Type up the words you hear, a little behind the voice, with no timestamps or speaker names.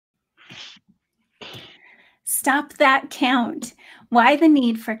Stop that count. Why the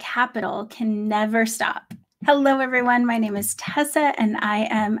need for capital can never stop. Hello, everyone. My name is Tessa, and I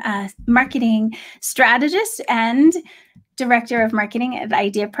am a marketing strategist and director of marketing at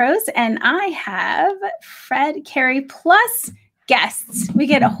IdeaPros. And I have Fred, Cary, plus guests. We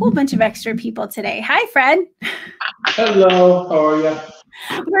get a whole bunch of extra people today. Hi, Fred. Hello. How are you?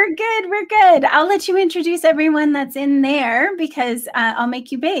 We're good. We're good. I'll let you introduce everyone that's in there because I'll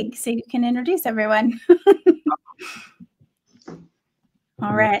make you big so you can introduce everyone.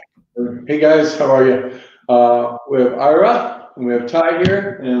 All right. Hey, guys. How are you? We have Ira, and we have Ty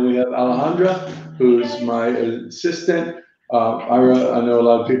here, and we have Alejandra, who's my assistant. Ira, I know a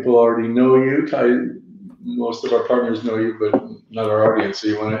lot of people already know you. Ty, most of our partners know you, but not our audience. So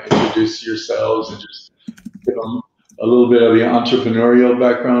you want to introduce yourselves and just give them a little bit of the entrepreneurial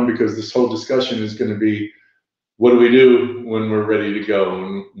background, because this whole discussion is going to be, what do we do when we're ready to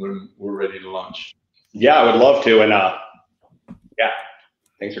go, when we're ready to launch? Yeah, I would love to. And yeah,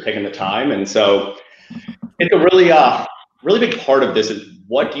 thanks for taking the time. And so it's a really big part of this is,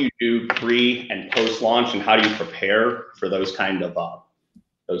 what do you do pre and post launch, and how do you prepare for those kind of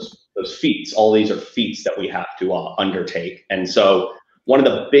those feats? All these are feats that we have to undertake. And so one of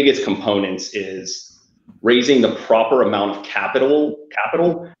the biggest components is raising the proper amount of capital,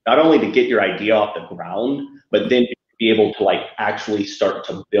 not only to get your idea off the ground, but then to be able to actually start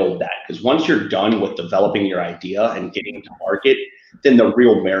to build that. Because once you're done with developing your idea and getting to market, then the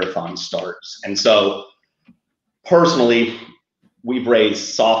real marathon starts. And so personally, we've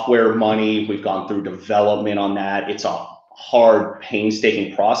raised software money. We've gone through development on that. It's a hard,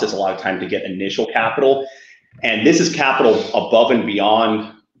 painstaking process a lot of time to get initial capital. And this is capital above and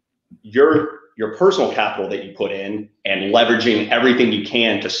beyond your personal capital that you put in and leveraging everything you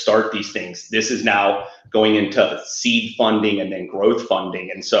can to start these things. This is now going into seed funding and then growth funding.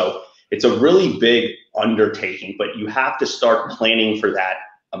 And so it's a really big undertaking, but you have to start planning for that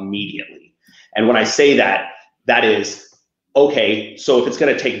immediately. And when I say that, that is, okay, so if it's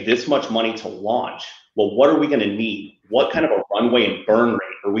going to take this much money to launch, well, what are we going to need? What kind of a runway and burn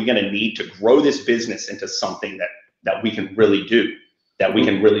rate are we going to need to grow this business into something that we can really do, that we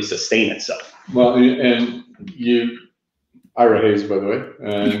can really sustain itself? Well, and you, Ira Hayes, by the way,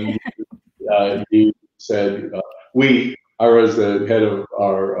 and you said, Ira is the head of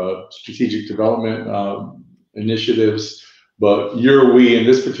our strategic development initiatives, but we in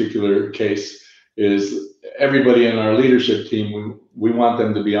this particular case is everybody in our leadership team. We want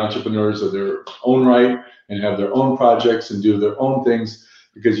them to be entrepreneurs of their own right and have their own projects and do their own things,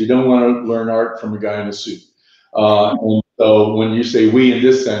 because you don't want to learn art from a guy in a suit. And so when you say we in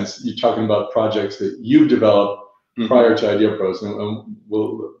this sense, you're talking about projects that you've developed prior to IdeaPros, and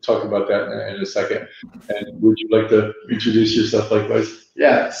we'll talk about that in a second. And would you like to introduce yourself likewise?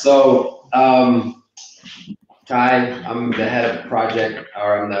 Yeah, so Ty, I'm the head of project,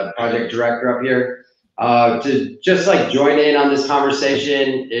 or I'm the project director up here. To just join in on this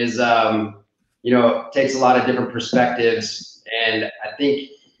conversation is, takes a lot of different perspectives. And I think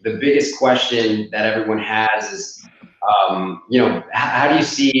the biggest question that everyone has is, how do you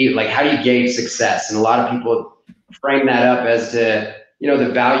see, how do you gauge success? And a lot of people frame that up as to,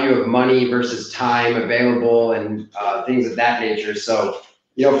 the value of money versus time available and things of that nature. So,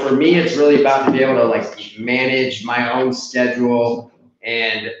 for me, it's really about to be able to manage my own schedule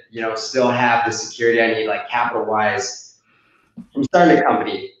and, still have the security I need, capital wise, from starting a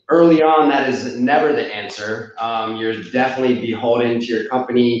company. Early on, that is never the answer. You're definitely beholden to your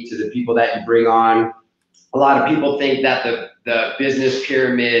company, to the people that you bring on. A lot of people think that the business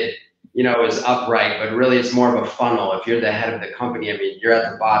pyramid, is upright, but really it's more of a funnel. If you're the head of the company, I mean, you're at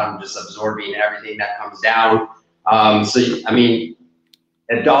the bottom just absorbing everything that comes down.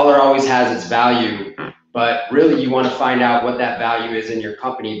 A dollar always has its value, but really you want to find out what that value is in your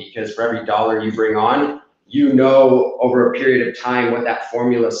company, because for every dollar you bring on, over a period of time what that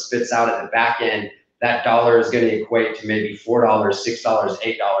formula spits out at the back end. That dollar is going to equate to maybe $4, $6,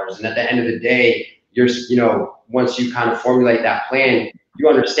 $8. And at the end of the day, once you kind of formulate that plan, you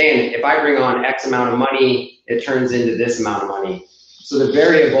understand, if I bring on X amount of money, it turns into this amount of money. So the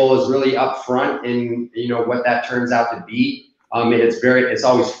variable is really upfront in, what that turns out to be. And it's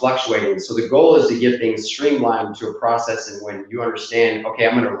always fluctuating. So the goal is to get things streamlined to a process, and when you understand, okay,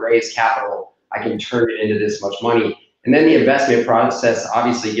 I'm going to raise capital, I can turn it into this much money. And then the investment process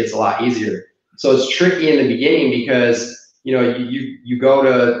obviously gets a lot easier. So it's tricky in the beginning because, you go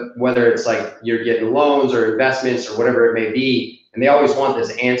to, whether it's you're getting loans or investments or whatever it may be, and they always want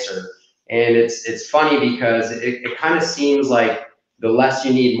this answer. And it's funny because it kind of seems like the less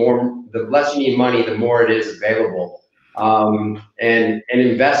you need money, the more it is available. And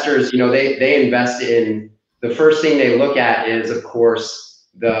investors, they invest in the first thing they look at is, of course,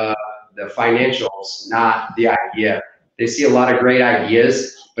 the financials, not the idea. They see a lot of great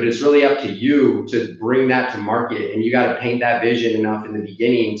ideas, but it's really up to you to bring that to market, and you got to paint that vision enough in the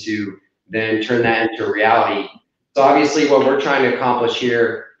beginning to then turn that into reality. So obviously what we're trying to accomplish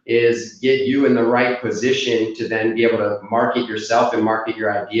here is get you in the right position to then be able to market yourself and market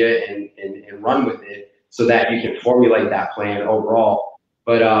your idea and run with it so that you can formulate that plan overall.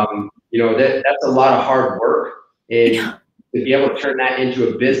 But you know, that's a lot of hard work, and to be able to turn that into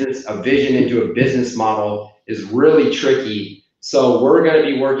a business, a vision into a business model is really tricky. So we're going to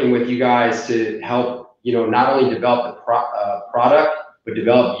be working with you guys to help, you know, not only develop the product, but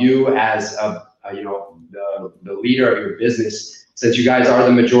develop you as you know, the leader of your business. Since you guys are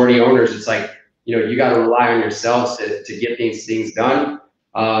the majority owners, it's like, you know, you got to rely on yourselves to get these things done.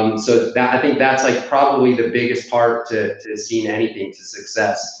 So that, I think that's like probably the biggest part to seeing anything to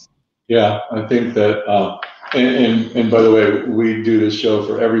success. Yeah, I think that, and by the way, we do this show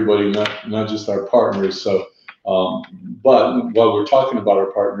for everybody, not just our partners. So, but while we're talking about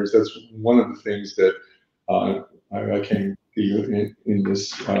our partners, that's one of the things that I came to you in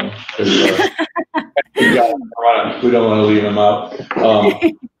this. We don't want to leave them out.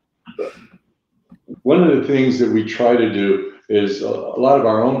 One of the things that we try to do is a lot of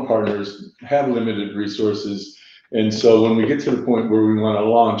our own partners have limited resources, and so when we get to the point where we want to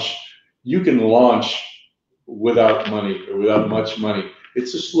launch, you can launch without money or without much money.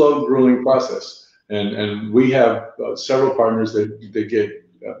 It's a slow, grueling process, and we have several partners that get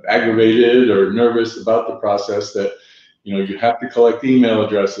aggravated or nervous about the process. That, you know, you have to collect email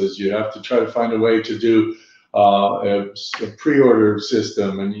addresses, you have to try to find a way to do a pre-order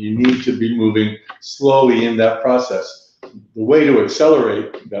system, and you need to be moving slowly in that process. The way to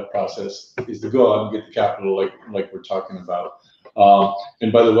accelerate that process is to go out and get the capital, like we're talking about.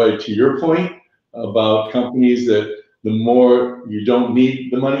 And by the way, to your point about companies that the more you don't need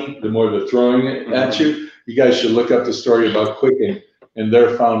the money, the more they're throwing it at you. You guys should look up the story about Quicken and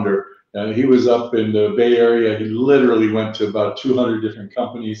their founder. He was up in the Bay Area. He literally went to about 200 different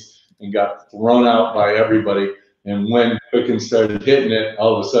companies and got thrown out by everybody. And when Quicken started hitting it,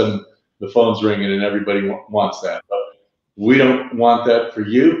 all of a sudden the phone's ringing and everybody wants that. But we don't want that for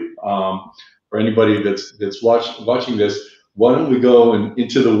you. For anybody that's watching this, why don't we go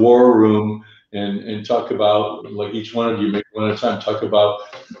into the war room and talk about, like each one of you, maybe one at a time, talk about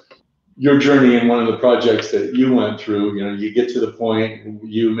your journey in one of the projects that you went through. You know, you get to the point,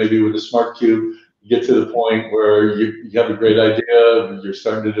 you maybe with a smart cube, you get to the point where you have a great idea, you're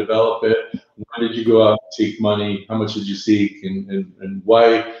starting to develop it. When did you go out and seek money? How much did you seek, and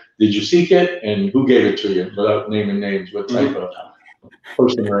why did you seek it, and who gave it to you? Without naming names, what type of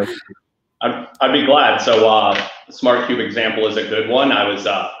person or anything? I'd be glad. So the smart cube example is a good one. I was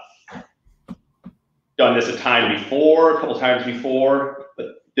done this a couple times before, but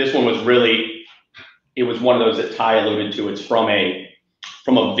this one was really, it was one of those that Ty alluded to. It's from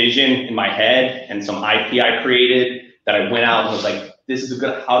a vision in my head and some IP I created that I went out and was like, this is a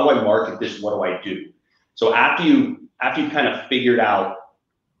good, how do I market this? What do I do? So after you kind of figured out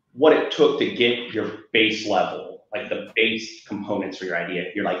what it took to get your base level, like the base components for your idea,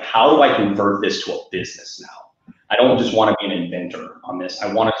 you're like, how do I convert this to a business now? I don't just want to be an inventor on this.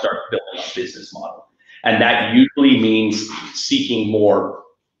 I want to start building a business model. And that usually means seeking more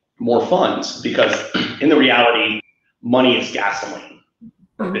funds, because in the reality, money is gasoline.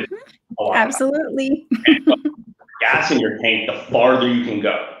 Absolutely. Gas in your tank, the farther you can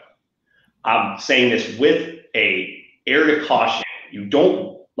go. I'm saying this with a air to caution. You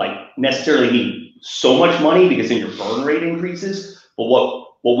don't necessarily need so much money, because then your burn rate increases. But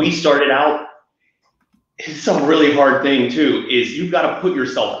what we started out, it's a really hard thing too, is you've got to put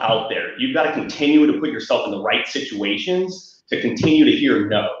yourself out there. You've got to continue to put yourself in the right situations to continue to hear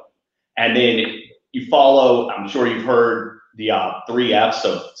no. And then you follow, I'm sure you've heard the 3 F's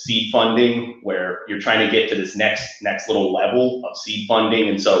of seed funding, where you're trying to get to this next little level of seed funding.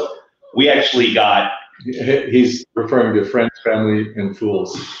 And so we actually got, he's referring to friends, family, and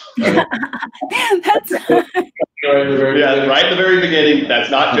fools. That's Right at the very beginning. That's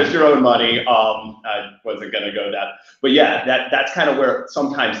not just your own money. I wasn't gonna go that, but yeah, that's kind of where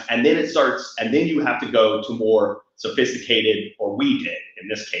sometimes, and then it starts, and then you have to go to more sophisticated, or we did in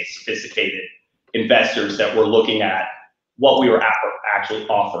this case, sophisticated investors that were looking at what we were actually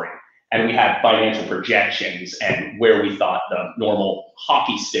offering. And we had financial projections and where we thought the normal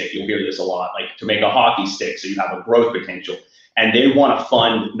hockey stick, you'll hear this a lot, like to make a hockey stick so you have a growth potential. And they want to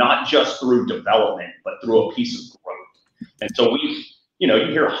fund not just through development, but through a piece of growth. And so you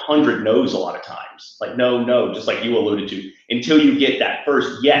hear 100 no's a lot of times, like no, just like you alluded to, until you get that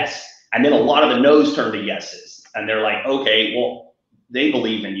first yes. And then a lot of the no's turn to yeses. And they're like, okay, well, they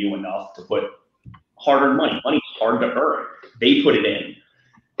believe in you enough to put hard-earned money. Money's hard to earn. They put it in.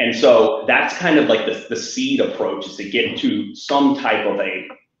 And so that's kind of like the seed approach, is to get to some type of a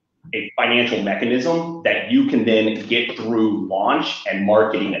financial mechanism that you can then get through launch and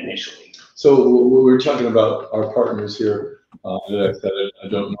marketing initially. So we're talking about our partners here. I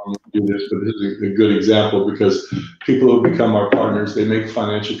don't normally do this, but this is a good example, because people who become our partners, they make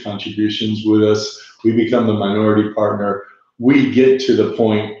financial contributions with us. We become the minority partner. We get to the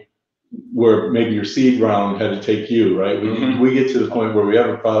point where maybe your seed round had to take you, right? We get to the point where we have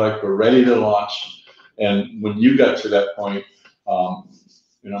a product, we're ready to launch. And when you got to that point,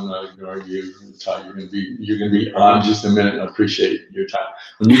 and I'm not ignoring you, Todd, you're gonna be on just a minute. I appreciate your time.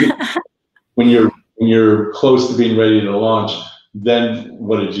 When you're close to being ready to launch, then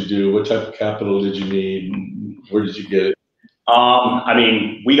what did you do? What type of capital did you need? Where did you get it? I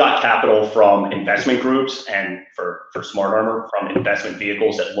mean, we got capital from investment groups, and for Smart Armor, from investment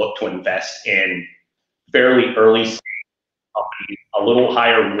vehicles that look to invest in fairly early stage companies, a little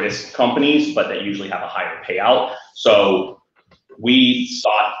higher risk companies, but that usually have a higher payout. So we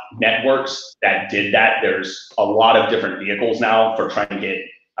sought networks that did that. There's a lot of different vehicles now for trying to get,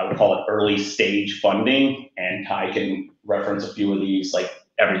 I would call it, early stage funding, and Ty can reference a few of these, like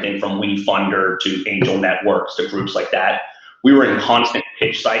everything from We Funder to angel networks to groups like that. We were in constant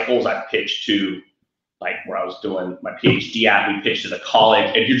pitch cycles. I pitched to, like, where I was doing my PhD at, we pitched to the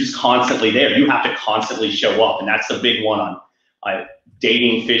college, and you're just constantly there. You have to constantly show up, and that's the big one on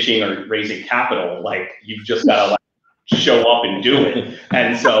dating, fishing, or raising capital. Like, you've just got to, like, show up and do it.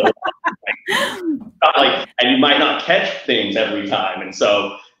 And so, and you might not catch things every time. And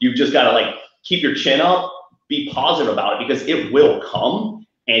so you've just got to, like, keep your chin up, be positive about it, because it will come,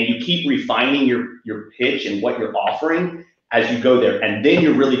 and you keep refining your pitch and what you're offering as you go there. And then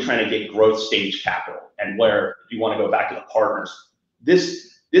you're really trying to get growth stage capital. And where, if you want to go back to the partners,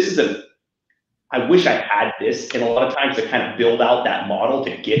 this is I wish I had this, and a lot of times to kind of build out that model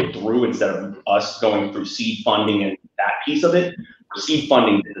to get through, instead of us going through seed funding and that piece of it. Seed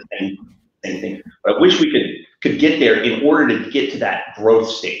funding is the same thing. But I wish we could get there in order to get to that growth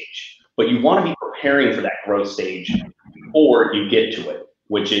stage. But you want to be preparing for that growth stage before you get to it,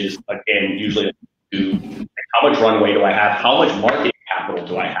 which is, again, usually how much runway do I have? How much marketing capital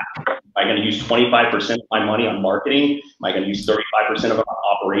do I have? Am I going to use 25% of my money on marketing? Am I going to use 35% of it on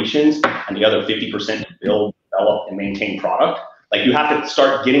operations, and the other 50% to build, develop, and maintain product? Like, you have to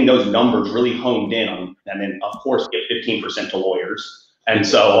start getting those numbers really honed in on, and then of course get 15% to lawyers. And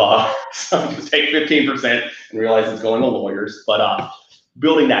so, so just take 15% and realize it's going to lawyers, but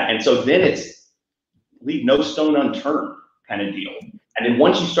building that. And so then it's leave no stone unturned kind of deal. And then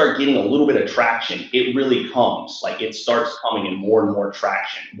once you start getting a little bit of traction, it really comes. Like, it starts coming in more and more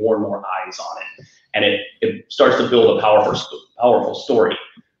traction, more and more eyes on it. And it starts to build a powerful story.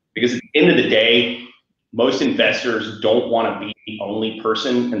 Because at the end of the day, most investors don't want to be the only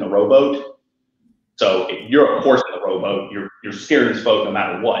person in the rowboat. So if you're a horse in the rowboat, you're steering this boat no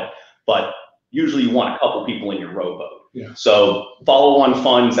matter what. But usually you want a couple people in your rowboat. Yeah. So follow-on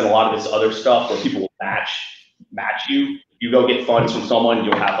funds and a lot of this other stuff where people will match you. You go get funds from someone,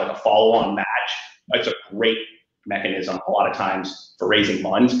 you'll have like a follow-on match. It's a great mechanism a lot of times for raising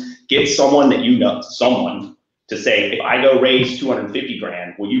funds. Get someone that you know, someone to say, if I go raise 250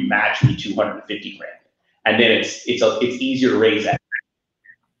 grand, will you match me 250 grand? And then it's easier to raise that.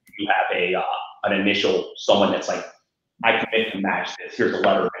 You have an initial someone that's like, I commit to match this. Here's a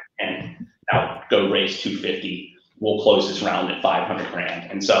letter of intent. Now go raise 250. We'll close this round at 500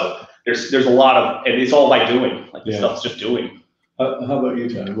 grand. And so there's a lot of, and it's all by doing. Like, this stuff's just doing. How about you,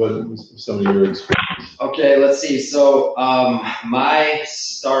 Tony? What was some of your experience? Okay, let's see. So my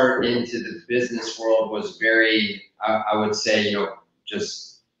start into the business world was very, I would say,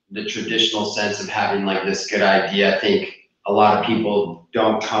 just the traditional sense of having like this good idea. I think a lot of people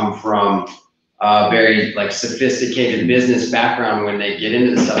don't come from a very like sophisticated business background when they get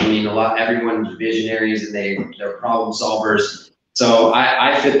into this stuff. I mean, everyone's visionaries and they're problem solvers. So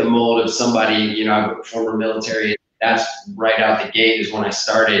I fit the mold of somebody, I'm a former military. That's right out the gate is when I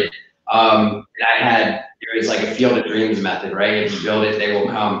started. And it was like a field of dreams method, right? If you build it, they will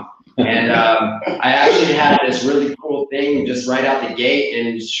come. And I actually had this really cool thing just right out the gate.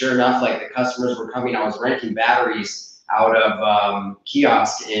 And sure enough, like, the customers were coming. I was renting batteries out of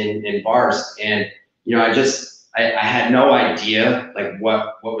kiosks in bars. And, I had no idea like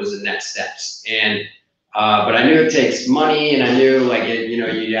what was the next steps. And but I knew it takes money, and I knew like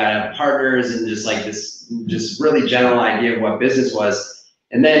you gotta have partners, and just like this just really general idea of what business was.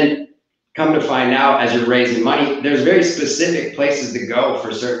 And then come to find out, as you're raising money, there's very specific places to go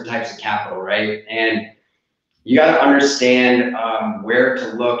for certain types of capital, right? And you got to understand where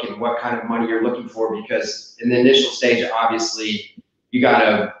to look and what kind of money you're looking for, because in the initial stage, obviously, you got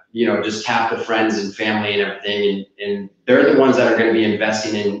to, you know, just tap the friends and family and everything, and they're the ones that are going to be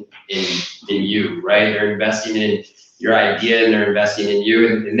investing in you, right? They're investing in your idea, and they're investing in you,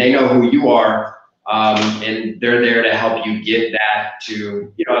 and they know who you are, and they're there to help you get that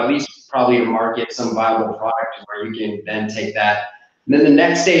to, you know, at least probably to market some viable product where you can then take that. And then the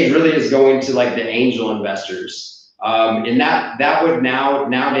next stage really is going to like the angel investors. And that would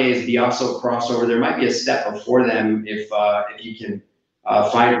nowadays be also crossover. There might be a step before them if you can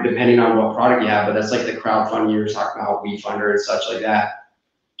find, depending on what product you have, but that's like the crowdfunding you were talking about, WeFunder and such like that.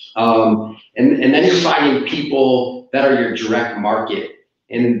 And then you're finding people that are your direct market.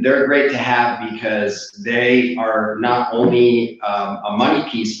 And they're great to have because they are not only a money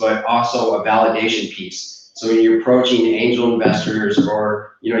piece, but also a validation piece. So when you're approaching angel investors,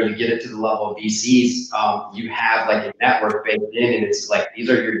 or, you know, you get it to the level of VCs, you have like a network baked in, and it's like, these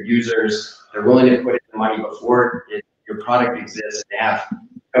are your users. They're willing to put in the money before your product exists.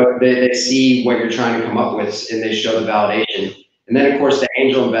 They see what you're trying to come up with, and they show the validation. And then of course the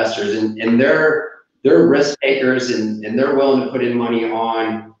angel investors, and they're risk takers, and they're willing to put in money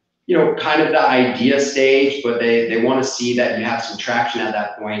on, you know, kind of the idea stage, but they want to see that you have some traction at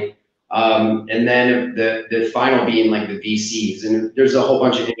that point. And then the final being like the VCs, and there's a whole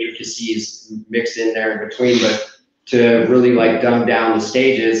bunch of intricacies mixed in there in between, but to really like dumb down the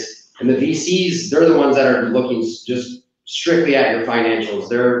stages. And the VCs, they're the ones that are looking just strictly at your financials.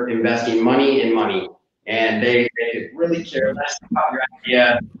 They're investing money in money, and they really care less about your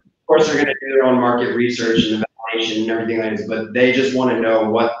idea. Of course, they're going to do their own market research and evaluation and everything like this, but they just want to know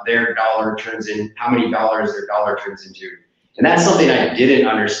what their dollar turns in, how many dollars their dollar turns into. And that's something I didn't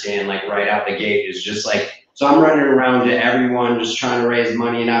understand, like right out the gate, is just like, so I'm running around to everyone just trying to raise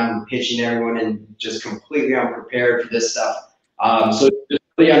money, and I'm pitching everyone and just completely unprepared for this stuff. So just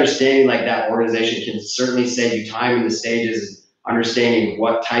really understanding like that organization can certainly save you time in the stages, understanding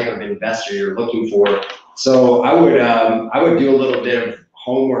what type of investor you're looking for. So I would do a little bit of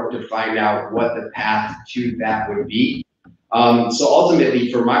homework to find out what the path to that would be. So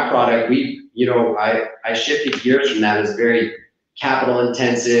ultimately for my product, I shifted gears from that. It's very capital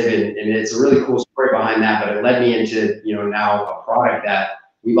intensive, and it's a really cool story behind that, but it led me into, you know, now a product that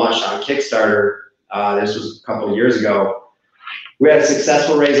we launched on Kickstarter. This was a couple of years ago. We had a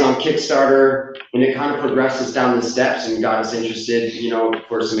successful raise on Kickstarter, and it kind of progressed us down the steps and got us interested, you know,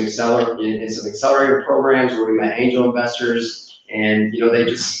 for some accelerator programs where we met angel investors, and, you know, they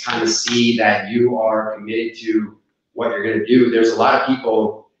just kind of see that you are committed to what you're going to do. There's a lot of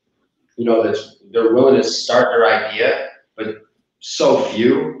people, you know, they're willing to start their idea, but so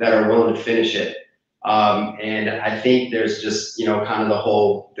few that are willing to finish it. And I think there's just, you know, kind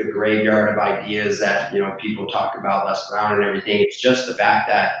of the graveyard of ideas that, you know, people talk about, Les Brown and everything. It's just the fact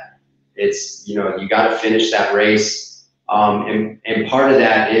that it's, you know, you got to finish that race. And part of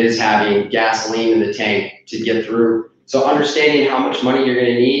that is having gasoline in the tank to get through. So understanding how much money you're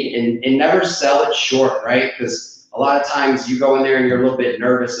going to need, and never sell it short, right? Because a lot of times you go in there and you're a little bit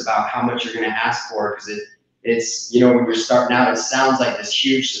nervous about how much you're going to ask for, because it's, you know, when you're starting out, it sounds like this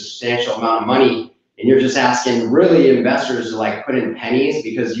huge, substantial amount of money, and you're just asking really investors to like put in pennies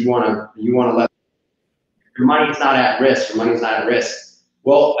because you want to let your money's not at risk. Your money's not at risk.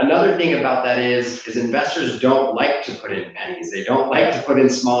 Well, another thing about that is investors don't like to put in pennies. They don't like to put in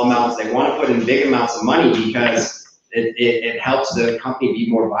small amounts. They want to put in big amounts of money because it helps the company be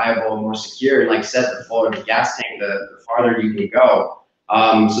more viable and more secure. And like I said, the fuller the gas tank, the farther you can go.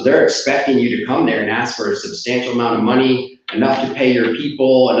 So they're expecting you to come there and ask for a substantial amount of money, enough to pay your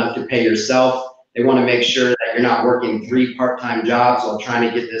people, enough to pay yourself. They want to make sure that you're not working 3 part-time jobs while trying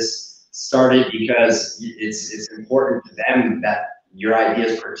to get this started, because it's important to them that your idea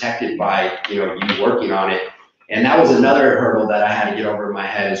is protected by, you know, you working on it. And that was another hurdle that I had to get over in my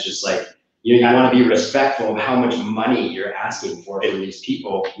head, is just like, you want to be respectful of how much money you're asking for from these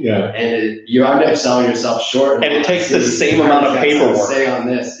people. Yeah. And you end up selling yourself short. And it takes the same amount of paperwork. Say on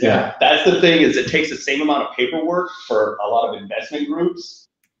this. Yeah. That's the thing, is it takes the same amount of paperwork for a lot of investment groups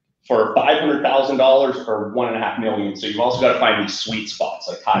for $500,000 or $1.5 million. So you've also got to find these sweet spots,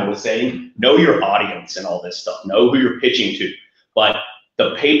 like Kai was saying. Know your audience and all this stuff. Know who you're pitching to. But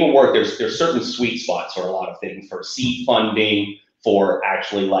the paperwork, there's certain sweet spots for a lot of things, for seed funding, for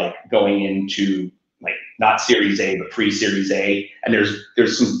actually like going into like not Series A, but pre-Series A. And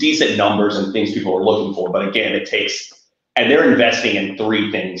there's some decent numbers and things people are looking for. But again, it takes, and they're investing in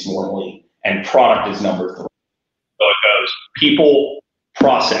 3 things normally, and product is number 3. So it goes people,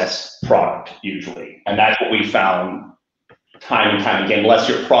 process, product usually. And that's what we found time and time again, unless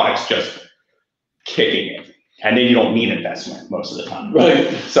your product's just kicking it. And then you don't need investment most of the time.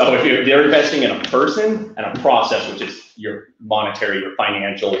 Right. So if they're investing in a person and a process, which is your monetary, your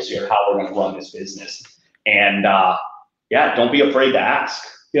financials, your how we're going to run this business. And yeah, don't be afraid to ask.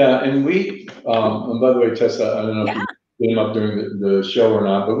 Yeah, and we, and by the way, Tessa, I don't know if you came up during the show or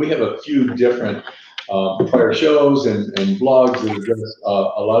not, but we have a few different prior shows and blogs that address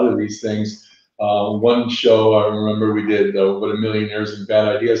a lot of these things. One show I remember we did, what millionaires and bad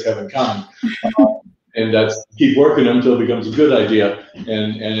ideas have in common. And that's keep working them until it becomes a good idea.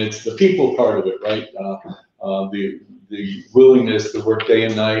 And it's the people part of it, right? The willingness to work day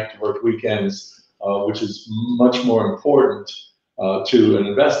and night, to work weekends, which is much more important to an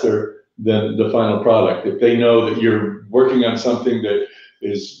investor than the final product. If they know that you're working on something that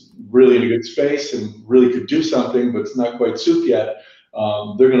is really in a good space and really could do something, but it's not quite soup yet,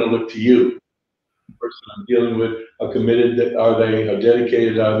 they're going to look to you. The person I'm dealing with, how committed are they? How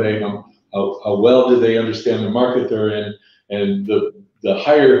dedicated are they? How well do they understand the market they're in? And the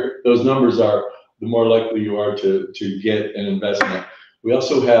higher those numbers are, the more likely you are to get an investment. We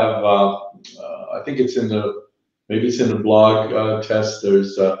also have, I think it's in the, maybe it's in the blog test,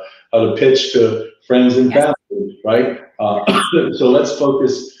 there's how to pitch to friends and family, right? So let's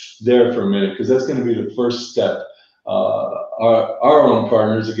focus there for a minute, because that's going to be the first step. Our own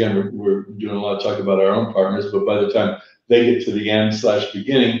partners, again, we're doing a lot of talk about our own partners, but by the time they get to the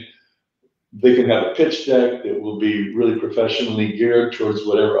end/beginning, they can have a pitch deck that will be really professionally geared towards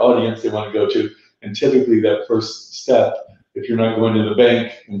whatever audience they want to go to. And typically that first step, if you're not going to the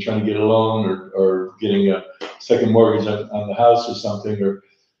bank and trying to get a loan or getting a second mortgage on the house or something, or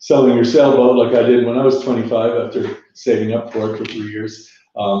selling your sailboat like I did when I was 25 after saving up for it for 3 years,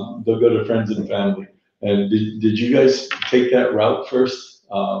 they'll go to friends and family. And did you guys take that route first,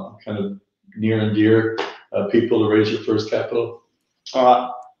 kind of near and dear people to raise your first capital?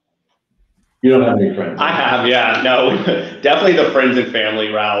 You don't have any friends? I have, yeah. No, definitely the friends and family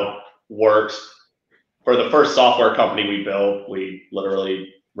route works. For the first software company we built, we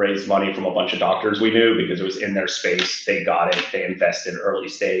literally raised money from a bunch of doctors we knew because it was in their space. They got it. They invested early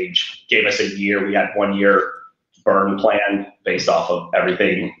stage, gave us a year. We had 1 year burn plan based off of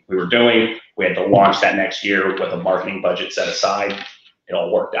everything we were doing. We had to launch that next year with a marketing budget set aside. It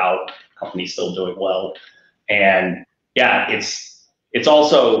all worked out. Company's still doing well. And yeah, it's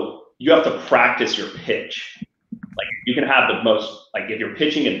also, you have to practice your pitch. Like you can have the most, like if you're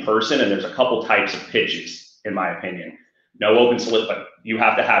pitching in person, and there's a couple types of pitches, in my opinion. No open solicit, but you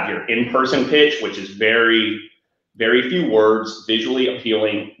have to have your in-person pitch, which is very, very few words, visually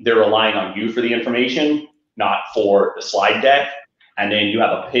appealing. They're relying on you for the information, not for the slide deck. And then you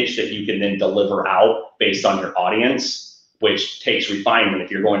have a pitch that you can then deliver out based on your audience, which takes refinement.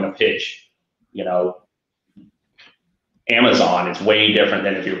 If you're going to pitch, you know, Amazon, it's way different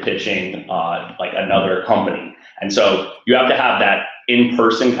than if you're pitching like another company. And so you have to have that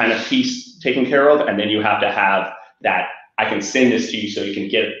in-person kind of piece taken care of. And then you have to have that, I can send this to you so you can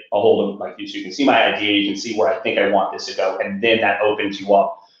get a hold of, like, so you can see my idea, you can see where I think I want this to go. And then that opens you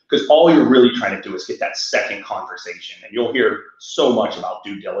up. Because all you're really trying to do is get that second conversation. And you'll hear so much about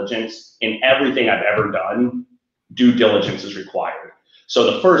due diligence. In everything I've ever done, due diligence is required.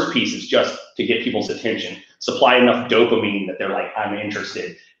 So the first piece is just to get people's attention, supply enough dopamine that they're like, I'm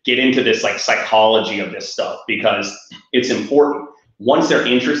interested. Get into this like psychology of this stuff because it's important. Once they're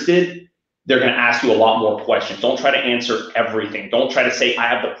interested, they're going to ask you a lot more questions. Don't try to answer everything. Don't try to say, I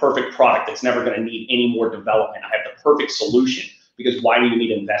have the perfect product that's never going to need any more development. I have the perfect solution. Because why do you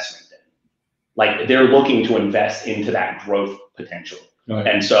need investment then? Like they're looking to invest into that growth potential. Right.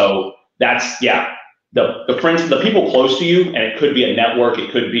 And so that's, yeah, the friends, the people close to you, and it could be a network.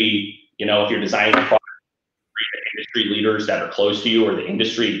 It could be, you know, if you're designing a product, the industry leaders that are close to you or the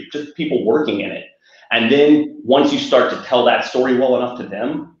industry, just people working in it. And then once you start to tell that story well enough to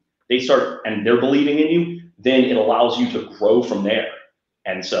them, they start, and they're believing in you, then it allows you to grow from there.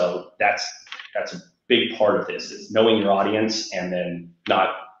 And so that's a big part of this is knowing your audience and then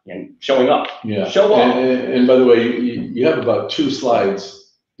not and showing up. Yeah. Show up. And by the way, you have about 2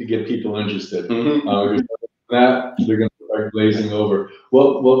 slides to get people interested. Mm-hmm. That they're going to start glazing over.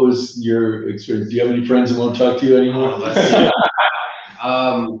 What was your experience? Do you have any friends that won't talk to you anymore?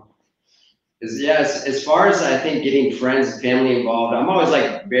 As far as I think getting friends and family involved, I'm always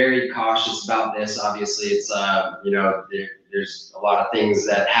like very cautious about this. Obviously, it's you know, there's a lot of things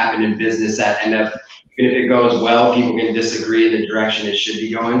that happen in business that end up, even if it goes well, people can disagree in the direction it should be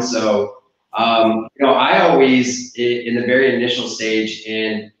going. So, you know, I always, in the very initial stage,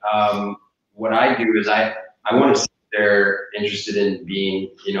 and what I do is I want to see they're interested in being,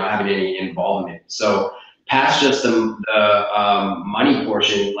 you know, having any involvement. So past just the money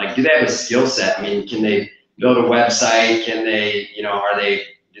portion, like, do they have a skill set? I mean, can they build a website? Can they, you know, are they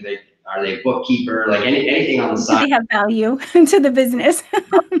a bookkeeper? Like anything on the side? Do they have value to the business?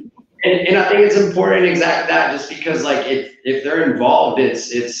 And I think it's important exactly that, just because like if they're involved,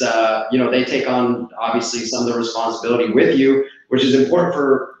 it's you know, they take on obviously some of the responsibility with you, which is important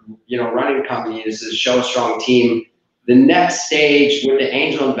for, you know, running a company, is to show a strong team. The next stage with the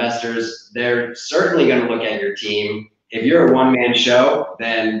angel investors, they're certainly going to look at your team. If you're a one-man show,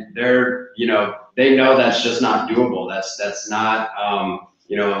 then they're, you know, they know that's just not doable. That's not,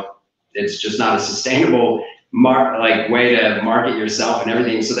 you know, it's just not a sustainable way to market yourself and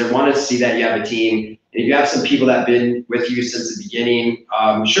everything. So they want to see that you have a team. And if you have some people that have been with you since the beginning,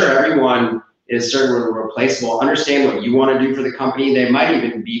 sure, everyone is certainly replaceable. Understand what you want to do for the company. They might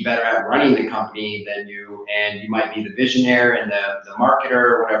even be better at running the company than you, and you might be the visionary and the marketer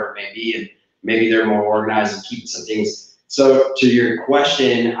or whatever it may be, and maybe they're more organized and keep some things. So to your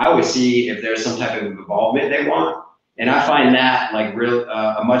question, I would see if there's some type of involvement they want, and I find that like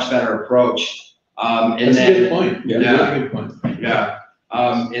a much better approach. That's a good point. Yeah, yeah, good point. Yeah.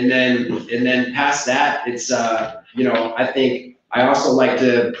 And then past that, it's you know, I think I also like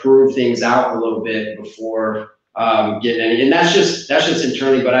to prove things out a little bit before getting any, and that's just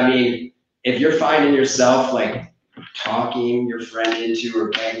internally. But I mean, if you're finding yourself like talking your friend into or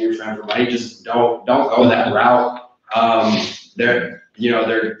begging your friend for money, just don't go that route. They're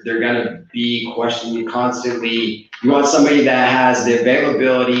gonna be questioning you constantly. You want somebody that has the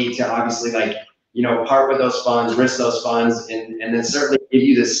availability to obviously like, you know, part with those funds, risk those funds, and then certainly give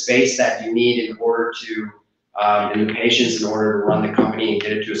you the space that you need in order to, and the patience in order to run the company and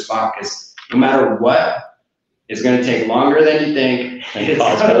get it to a spot. Because no matter what, it's going to take longer than you think. It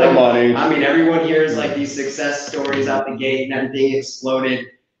costs more money. I mean, everyone hears like these success stories out the gate and everything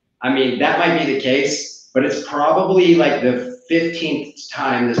exploded. I mean, that might be the case, but it's probably like the 15th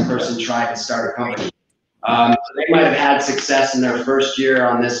time this person tried to start a company. So they might have had success in their first year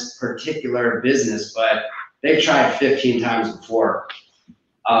on this particular business, but they've tried 15 times before.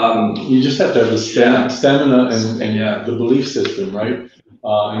 You just have to have the stamina and the belief system, right?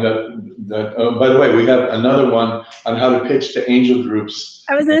 And by the way, we have another one on how to pitch to angel groups.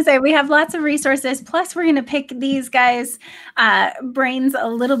 I was going to say, we have lots of resources. Plus, we're going to pick these guys' brains a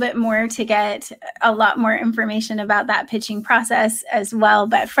little bit more to get a lot more information about that pitching process as well.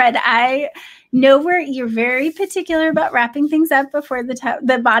 But Fred, I know you're very particular about wrapping things up before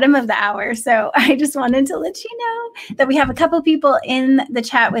the bottom of the hour. So I just wanted to let you know that we have a couple people in the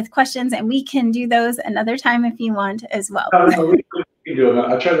chat with questions, and we can do those another time if you want as well. We can do it.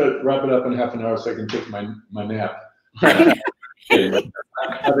 I try to wrap it up in half an hour so I can take my nap. I'm going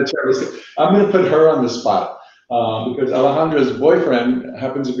to put her on the spot because Alejandra's boyfriend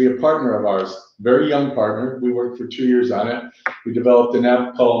happens to be a partner of ours, very young partner. We worked for 2 years on it. We developed an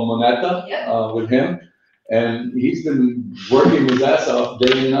app called Moneta with him, and he's been working his ass off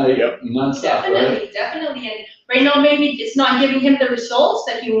day and night, nonstop. Definitely. And right now, maybe it's not giving him the results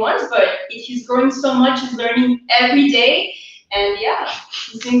that he wants, but he's growing so much, he's learning every day, and yeah,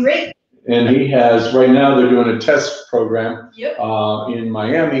 he's doing great. And he has, right now they're doing a test program in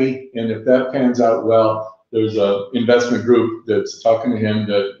Miami, and if that pans out well, there's an investment group that's talking to him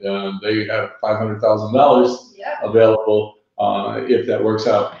that they have $500,000 available if that works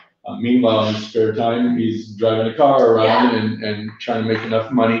out. Meanwhile, in his spare time, he's driving a car around and trying to make enough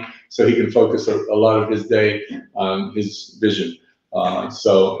money so he can focus a lot of his day on his vision.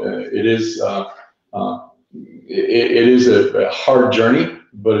 So it is a hard journey,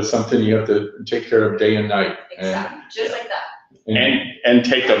 but it's something you have to take care of day and night. Exactly, just like that. And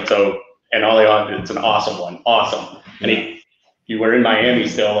take them. So, and Alejandro, it's an awesome one. Awesome. And you were in Miami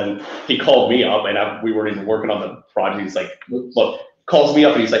still, and he called me up, and we weren't even working on the project. He's like, look, calls me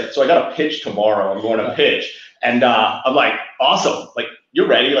up, and he's like, so I got a pitch tomorrow. I'm going to pitch. And I'm like, awesome. Like, you're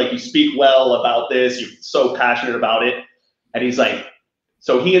ready. Like, you speak well about this. You're so passionate about it. And he's like,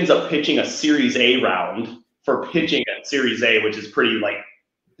 so he ends up pitching a Series A round for pitching at Series A, which is pretty like,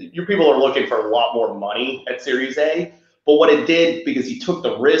 your people are looking for a lot more money at Series A. But what it did, because he took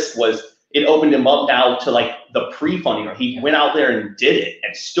the risk, was it opened him up now to like the pre-funding. He went out there and did it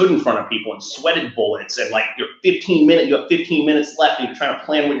and stood in front of people and sweated bullets, and like you have 15 minutes left and you're trying to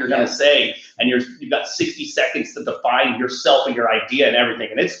plan what you're going to say, and you've got 60 seconds to define yourself and your idea and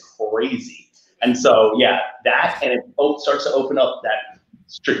everything, and it's crazy. And so that, and it starts to open up that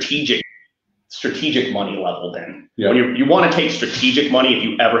strategic money level. Then when you want to take strategic money, if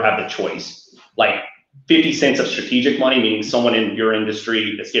you ever have the choice, like 50 cents of strategic money, meaning someone in your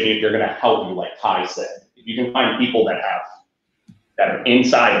industry that's giving it, they're going to help you, like Kai said. if you can find people that are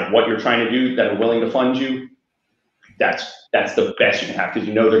inside of what you're trying to do, that are willing to fund you, that's the best you can have, because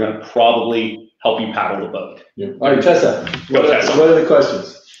you know they're going to probably help you paddle the boat. Yeah. All right, Tessa, what are the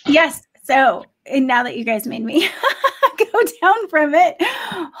questions? Yes. So now that you guys made me go down from it,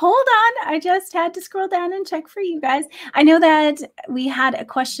 hold on. I just had to scroll down and check for you guys. I know that we had a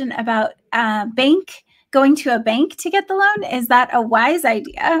question about going to a bank to get the loan. Is that a wise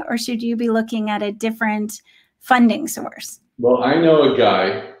idea, or should you be looking at a different funding source? Well, I know a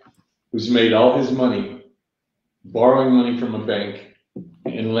guy who's made all his money borrowing money from a bank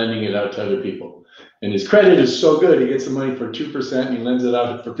and lending it out to other people. And his credit is so good, he gets the money for 2% and he lends it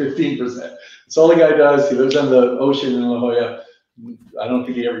out for 15%. That's all the guy does. He lives on the ocean in La Jolla. I don't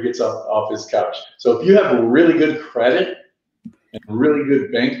think he ever gets off his couch. So if you have a really good credit and really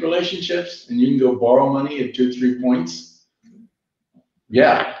good bank relationships, and you can go borrow money at 2-3 points,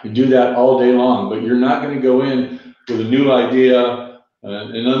 yeah, you do that all day long. But you're not going to go in with a new idea,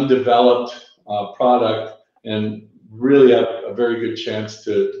 an undeveloped product, and really have a very good chance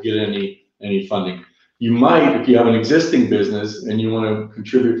to get any funding. You might, if you have an existing business and you want to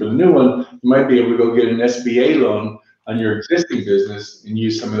contribute for the new one, you might be able to go get an SBA loan on your existing business and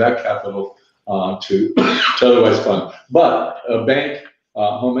use some of that capital to otherwise fund. But a bank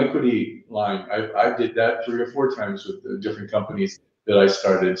home equity line, I did that 3 or 4 times with the different companies that I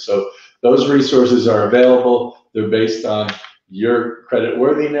started. So those resources are available. They're based on your credit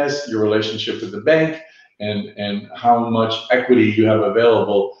worthiness, your relationship with the bank, and how much equity you have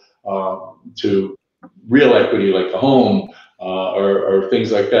available to real equity, like a home or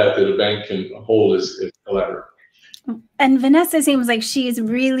things like that a bank can hold as collateral. And Vanessa seems like she's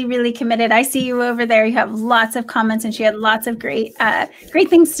really, really committed. I see you over there. You have lots of comments, and she had lots of great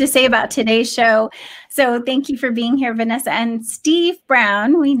things to say about today's show. So thank you for being here, Vanessa. And Steve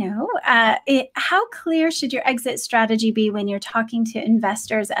Brown, we know, how clear should your exit strategy be when you're talking to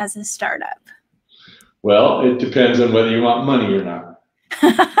investors as a startup? Well, it depends on whether you want money or not.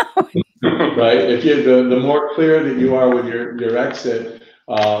 Right? If you the more clear that you are with your exit,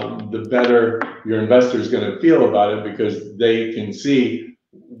 the better your investor is going to feel about it, because they can see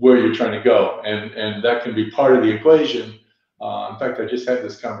where you're trying to go, and that can be part of the equation. In fact, I just had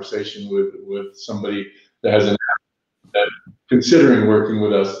this conversation with somebody that has an app that considering working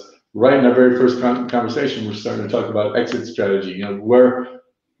with us. Right in our very first conversation, we're starting to talk about exit strategy. You know, where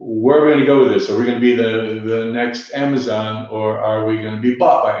are we going to go with this? Are we going to be the next Amazon, or are we going to be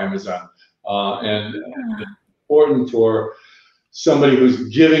bought by Amazon? And it's important for somebody who's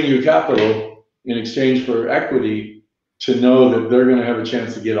giving you capital in exchange for equity to know that they're going to have a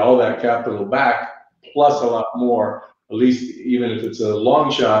chance to get all that capital back, plus a lot more, at least even if it's a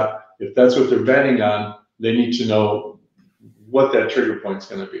long shot. If that's what they're betting on, they need to know what that trigger point's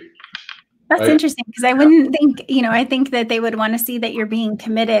going to be. That's right? Interesting, because I wouldn't think, I think that they would want to see that you're being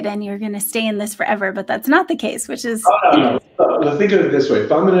committed and you're going to stay in this forever, but that's not the case, which is... No. Think of it this way.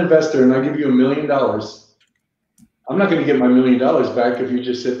 If I'm an investor and I give you $1 million, I'm not going to get my $1 million back if you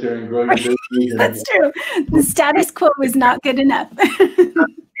just sit there and grow your business. That's true. The status quo is not good enough.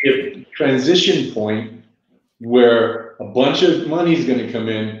 A transition point where a bunch of money is going to come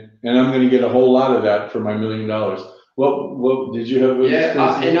in, and I'm going to get a whole lot of that for my $1 million. What did you have?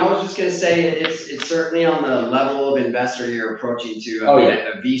 And I was just going to say, it's certainly on the level of investor you're approaching to.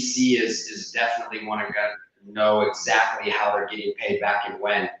 A VC is definitely want to know exactly how they're getting paid back and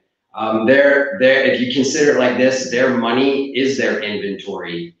when. If you consider it like this, their money is their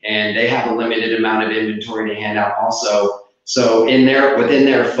inventory, and they have a limited amount of inventory to hand out also. So within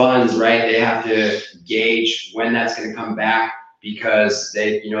their funds, right, they have to gauge when that's going to come back, because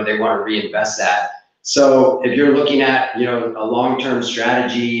they want to reinvest that. So if you're looking at, a long-term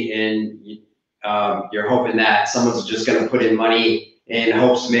strategy, and you're hoping that someone's just going to put in money in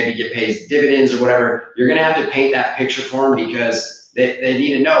hopes to maybe get paid dividends or whatever, you're going to have to paint that picture for them, because they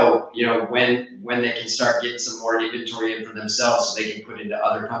need to know, when they can start getting some more inventory in for themselves, so they can put into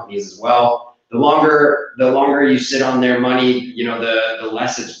other companies as well. The longer you sit on their money, the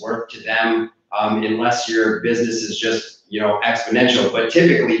less it's worth to them, unless your business is just, exponential. But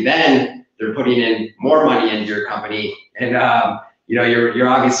typically then they're putting in more money into your company, and you're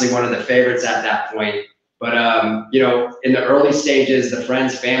obviously one of the favorites at that point. But in the early stages, the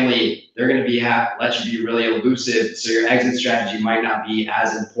friends, family, they're going to let you be really elusive. So your exit strategy might not be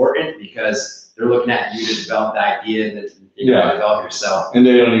as important, because they're looking at you to develop the idea and develop yourself. And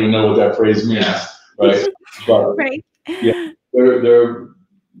they don't even know what that phrase means, right? But, right. Yeah, they're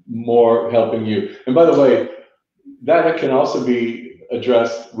more helping you. And by the way, that can also be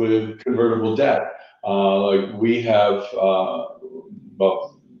addressed with convertible debt. Like we have,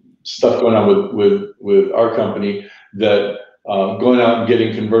 stuff going on with our company that going out and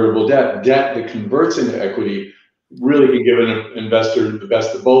getting convertible debt that converts into equity really can give an investor the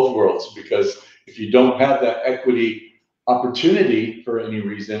best of both worlds, because if you don't have that equity opportunity for any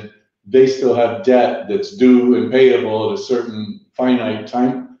reason, they still have debt that's due and payable at a certain finite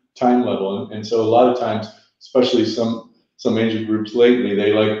time level. And so a lot of times, especially some angel groups lately,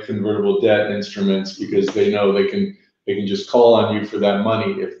 they like convertible debt instruments because they know they can just call on you for that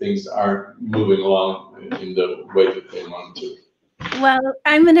money if things aren't moving along in the way that they want them to. Well,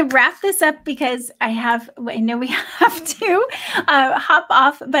 I'm going to wrap this up because I know we have to hop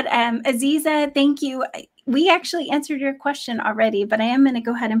off, but Aziza, thank you. We actually answered your question already, but I am going to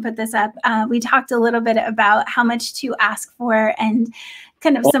go ahead and put this up. We talked a little bit about how much to ask for and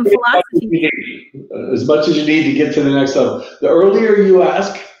kind of some philosophy. As much as you need to get to the next level. The earlier you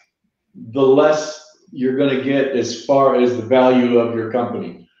ask, the less you're going to get as far as the value of your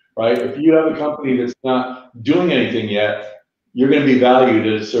company, right? If you have a company that's not doing anything yet, you're going to be valued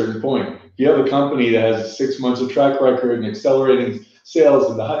at a certain point. If you have a company that has 6 months of track record and accelerating sales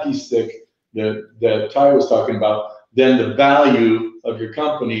and the hockey stick that Ty was talking about, then the value of your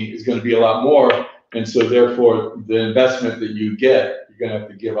company is going to be a lot more. And so therefore, the investment that you get, you're going to have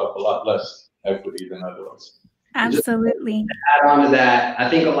to give up a lot less equity than otherwise. Absolutely. Just add on to that, I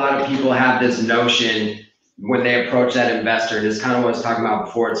think a lot of people have this notion when they approach that investor, and it's kind of what I was talking about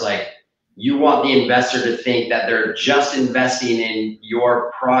before, it's like, you want the investor to think that they're just investing in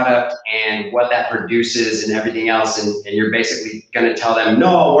your product and what that produces and everything else. And you're basically going to tell them, no,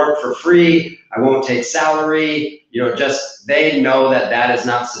 I'll work for free. I won't take salary. Just they know that is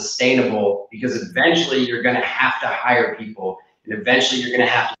not sustainable, because eventually you're going to have to hire people, and eventually you're going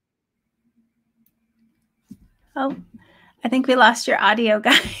to have to. Oh, I think we lost your audio,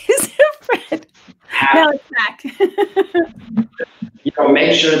 guys. Fred. No, it's back.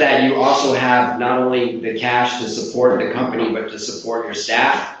 Make sure that you also have not only the cash to support the company, but to support your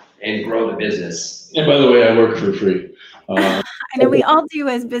staff and grow the business. And by the way, I work for free. I know we all do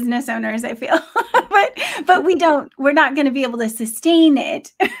as business owners, I feel, but we're not going to be able to sustain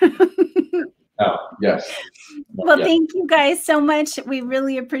it. Oh, yes. Well, thank you guys so much. We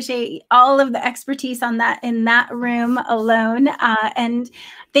really appreciate all of the expertise in that room alone. And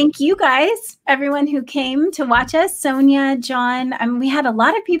thank you guys, everyone who came to watch us. Sonia, John, we had a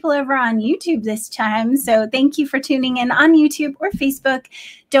lot of people over on YouTube this time. So thank you for tuning in on YouTube or Facebook.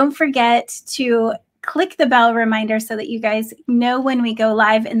 Don't forget to click the bell reminder so that you guys know when we go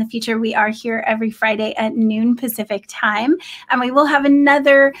live in the future. We are here every Friday at noon Pacific time, and we will have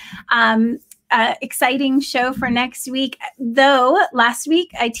another exciting show for next week. Though last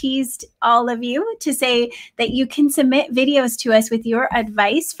week I teased all of you to say that you can submit videos to us with your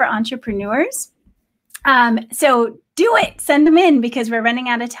advice for entrepreneurs. So do it, send them in, because we're running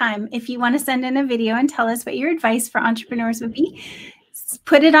out of time. If you want to send in a video and tell us what your advice for entrepreneurs would be,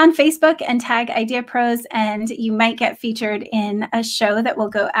 put it on Facebook and tag IdeaPros, and you might get featured in a show that will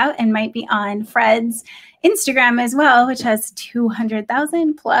go out and might be on Fred's Instagram as well, which has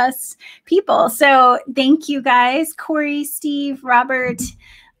 200,000 plus people. So thank you guys, Corey, Steve, Robert,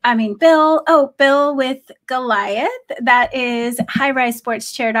 Bill. Oh, Bill with Goliath. That is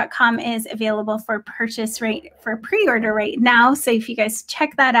highrisesportschair.com is available for purchase rate for pre-order right now. So if you guys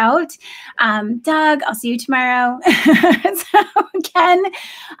check that out, Doug, I'll see you tomorrow. So Ken,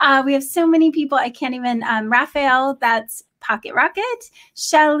 we have so many people. I can't even, Raphael, that's Pocket Rocket,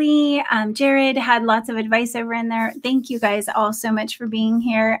 Shelly, Jared had lots of advice over in there. Thank you guys all so much for being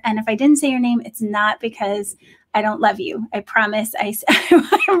here. And if I didn't say your name, it's not because I don't love you. I promise.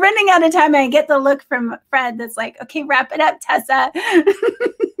 I'm running out of time. I get the look from Fred that's like, okay, wrap it up, Tessa.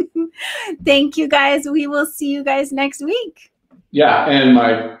 Thank you guys. We will see you guys next week. Yeah, and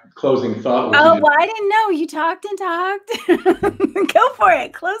my closing thought was... Oh, well, I didn't know. You talked and talked. Go for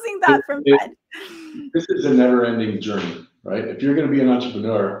it. Closing thought from Fred. This is a never-ending journey, right? If you're going to be an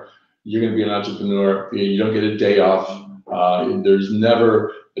entrepreneur, you're going to be an entrepreneur. You don't get a day off. There's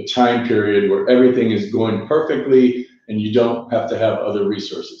never a time period where everything is going perfectly and you don't have to have other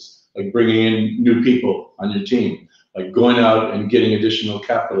resources, like bringing in new people on your team, like going out and getting additional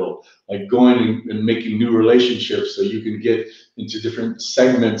capital, like going and making new relationships so you can get into different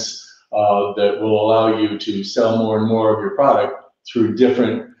segments that will allow you to sell more and more of your product through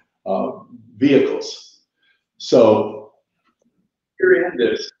different vehicles. So you're in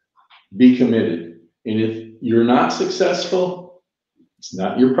this, be committed. And if you're not successful, it's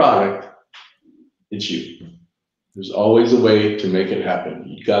not your product, it's you. There's always a way to make it happen.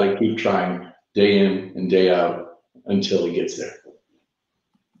 You got to keep trying day in and day out until it gets there.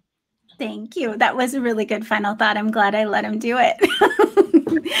 Thank you. That was a really good final thought. I'm glad I let him do it.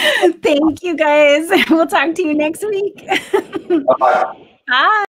 Thank you guys. We'll talk to you next week. Bye. Bye.